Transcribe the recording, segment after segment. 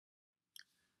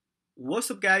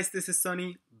What's up guys, this is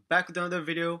Sunny back with another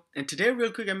video, and today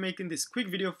real quick I'm making this quick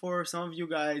video for some of you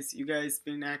guys. You guys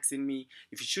been asking me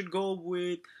if you should go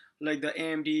with like the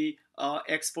AMD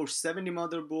X470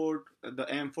 motherboard, the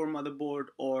M4 motherboard,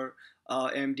 or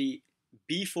AMD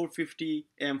B450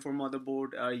 M4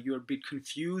 motherboard. You're a bit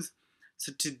confused.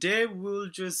 So today we'll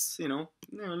just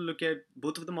look at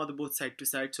both of the motherboards side to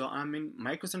side. So I'm in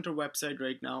Micro Center website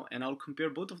right now, and I'll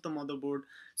compare both of the motherboard.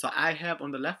 So I have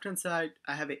on the left hand side,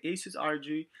 I have a Asus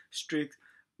RG Strix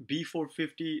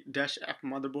B450-F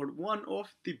motherboard, one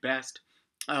of the best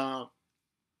uh,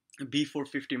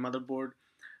 B450 motherboard.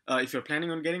 If you're planning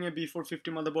on getting a B450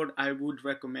 motherboard, I would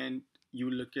recommend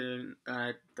you looking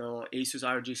at the Asus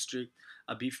RG Strix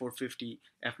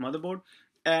B450-F motherboard.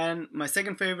 And my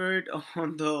second favorite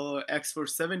on the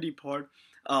X470 part,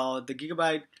 the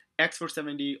Gigabyte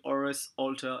X470 Aorus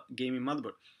Ultra gaming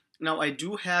motherboard. Now I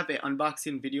do have an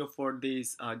unboxing video for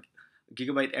this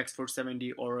Gigabyte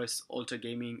X470 Aorus Ultra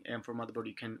Gaming M4 motherboard.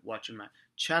 You can watch on my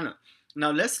channel. Now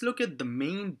let's look at the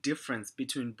main difference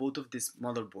between both of this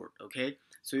motherboard. Okay,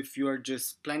 so if you are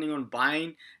just planning on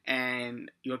buying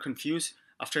and you're confused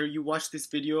after you watch this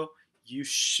video, you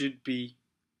should be,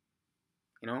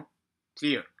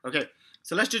 clear. Okay,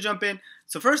 so let's just jump in.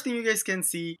 So first thing you guys can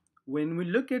see, when we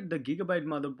look at the Gigabyte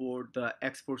motherboard, the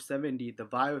X470, the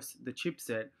BIOS, the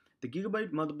chipset, the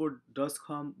Gigabyte motherboard does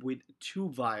come with two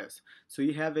BIOS. So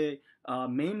you have a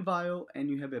main BIOS and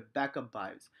you have a backup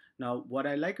BIOS. Now what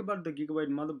I like about the Gigabyte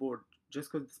motherboard,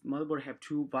 just because this motherboard have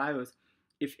two BIOS,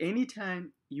 if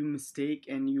anytime you mistake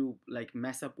and you like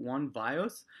mess up one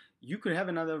BIOS, you could have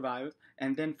another BIOS,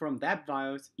 and then from that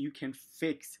BIOS you can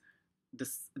fix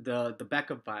the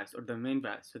backup BIOS or the main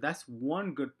BIOS. So that's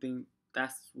one good thing.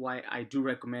 That's why I do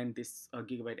recommend this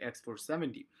Gigabyte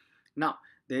X470. Now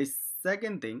there's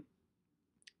second thing,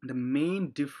 the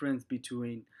main difference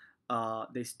between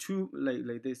there's two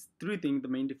like there's three things. The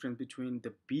main difference between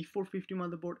the B450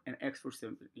 motherboard and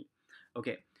X470.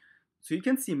 Okay, so you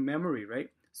can see memory, right?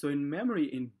 So in memory,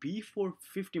 in B450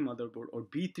 motherboard or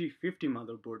B350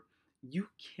 motherboard, you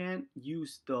can't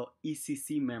use the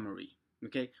ECC memory.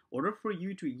 Okay, in order for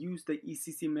you to use the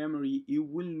ECC memory, you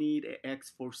will need a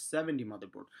X470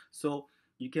 motherboard. So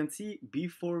you can see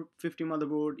B450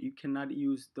 motherboard, you cannot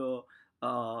use the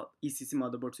ECC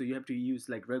motherboard, so you have to use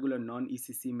like regular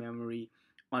non-ECC memory,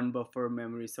 unbuffer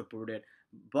memory supported.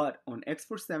 But on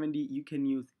X470 you can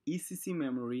use ECC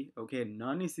memory, okay,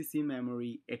 non-ECC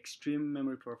memory, extreme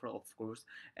memory profile of course,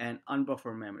 and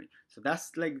unbuffer memory. So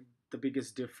that's like the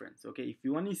biggest difference. Okay, if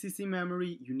you want ECC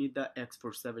memory, you need the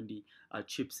X470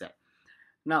 chipset.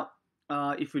 Now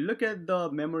if we look at the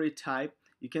memory type,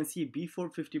 you can see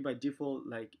B450 by default,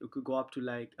 like it could go up to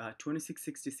like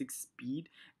 2666 speed,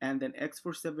 and then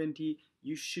X470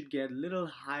 you should get a little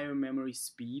higher memory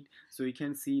speed. So you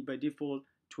can see by default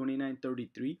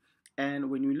 2933, and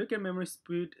when you look at memory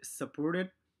speed supported,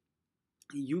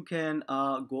 you can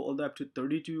go all the way up to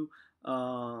 32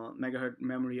 megahertz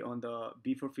memory on the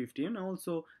B450, and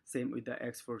also same with the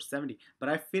X470. But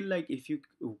I feel like if you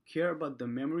care about the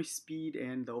memory speed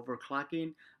and the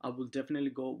overclocking, I will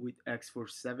definitely go with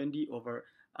X470 over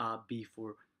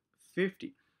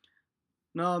B450.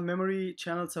 Now memory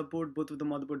channel support, both of the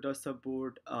motherboard does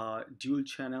support dual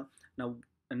channel. Now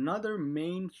another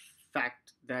main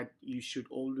fact that you should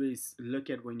always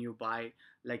look at when you buy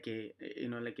like a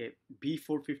like a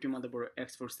B450 motherboard or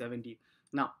X470.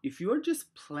 Now if you are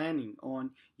just planning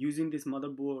on using this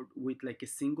motherboard with like a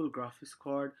single graphics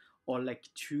card or like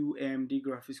two AMD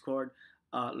graphics card,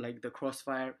 like the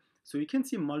Crossfire, so you can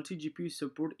see multi GPU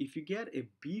support. If you get a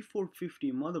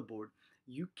B450 motherboard,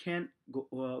 you can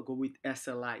go with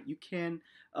SLI. You can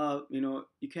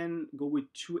you can go with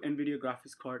two NVIDIA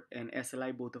graphics card and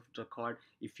SLI both of the card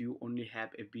if you only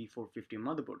have a B450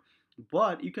 motherboard.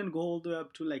 But you can go all the way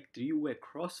up to like three-way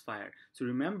Crossfire. So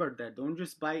remember that, don't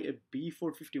just buy a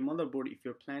B450 motherboard if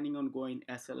you're planning on going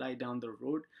SLI down the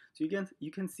road. So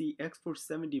you can see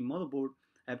X470 motherboard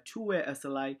have two-way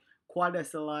SLI, quad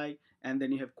SLI, and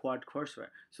then you have quad Crossfire.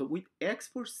 So with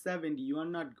X470 you are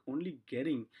not only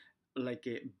getting like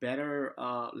a better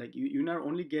you're not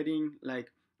only getting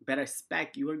like better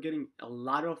spec, you are getting a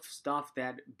lot of stuff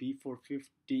that B450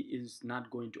 is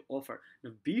not going to offer.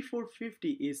 Now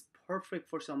B450 is perfect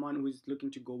for someone who is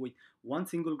looking to go with one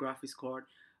single graphics card.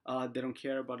 They don't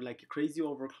care about like a crazy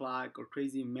overclock or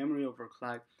crazy memory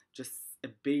overclock, just a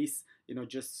base,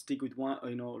 just stick with one,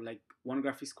 like one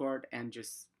graphics card, and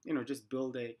just just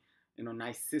build a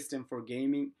nice system for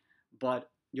gaming. But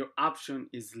your option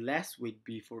is less with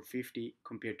B450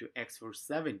 compared to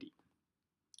X470.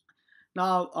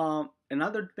 Now,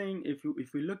 another thing,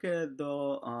 if we look at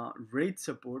the RAID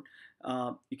support,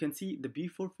 you can see the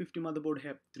B450 motherboard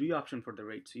have three options for the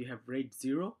RAID. So you have RAID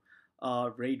 0,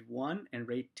 RAID 1, and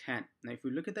RAID 10. Now if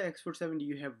you look at the X470,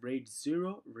 you have RAID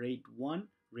 0, RAID 1,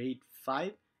 RAID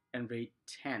 5, and RAID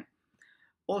 10.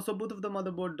 Also, both of the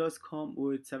motherboard does come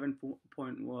with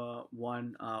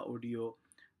 7.1 audio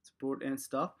support and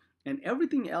stuff, and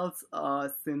everything else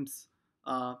seems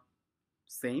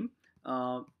same.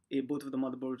 Both of the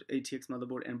motherboard, ATX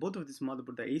motherboard, and both of this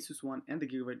motherboard, the Asus one and the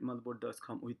Gigabyte motherboard, does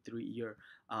come with 3-year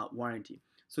warranty.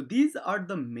 So these are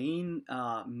the main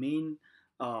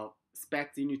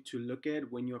specs you need to look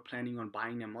at when you're planning on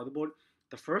buying a motherboard.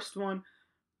 The first one,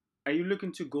 are you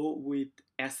looking to go with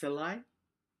SLI?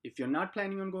 If you're not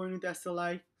planning on going with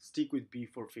SLI, stick with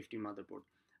B450 motherboard.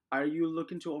 Are you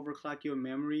looking to overclock your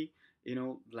memory,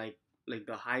 like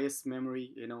the highest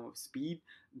memory, speed,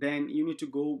 then you need to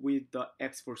go with the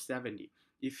X470.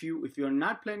 If you're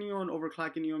not planning on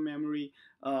overclocking your memory,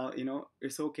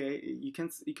 it's okay. You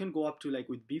can go up to, like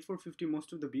with B450,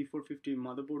 most of the B450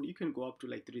 motherboard, you can go up to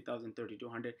like 3000,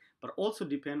 3200, but also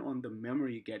depend on the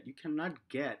memory you get. You cannot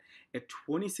get a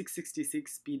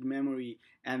 2666 speed memory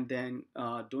and then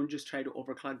don't just try to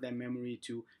overclock that memory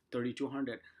to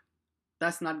 3200.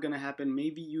 That's not gonna happen.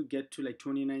 Maybe you get to like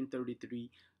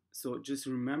 2933. So just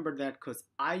remember that, because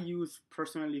I use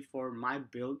personally for my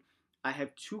build, I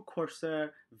have two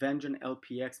Corsair Vengeance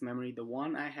LPX memory. The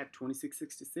one I have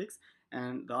 2666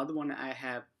 and the other one I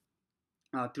have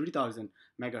 3000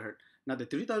 megahertz. Now the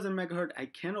 3000 megahertz, I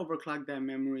can overclock that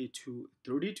memory to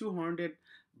 3200,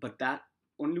 but that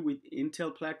only with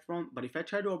Intel platform. But if I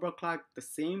try to overclock the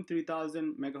same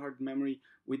 3000 megahertz memory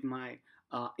with my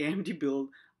AMD build,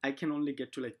 I can only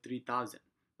get to like 3000.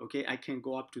 Okay, I can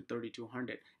go up to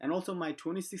 3200. And also my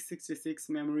 2666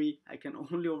 memory, I can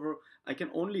only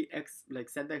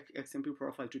set the XMP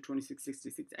profile to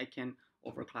 2666. I can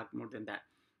overclock more than that.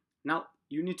 Now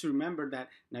you need to remember that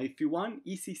now if you want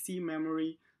ECC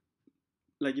memory,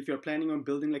 like if you're planning on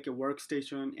building like a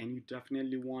workstation and you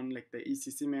definitely want like the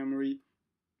ECC memory,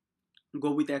 go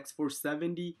with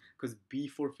X470, because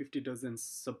B450 doesn't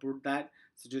support that.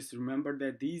 So just remember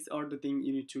that these are the things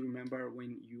you need to remember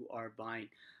when you are buying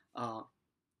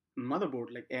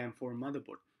motherboard like AM4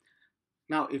 motherboard.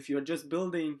 Now if you're just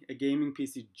building a gaming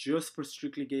PC just for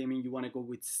strictly gaming, you want to go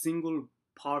with single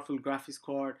powerful graphics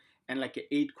card and like an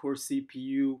 8-core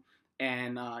CPU,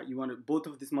 and you want to both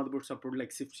of these motherboards support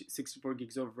like 64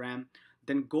 gigs of RAM,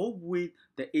 then go with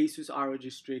the Asus ROG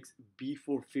Strix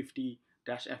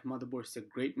B450-F motherboard. It's a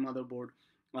great motherboard,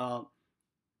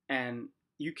 and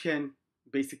you can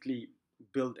basically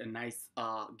build a nice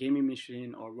gaming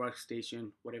machine or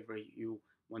workstation, whatever you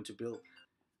want to build.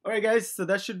 Alright guys, so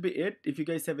that should be it. If you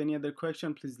guys have any other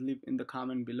question, please leave in the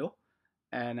comment below,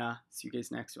 and see you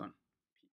guys next one.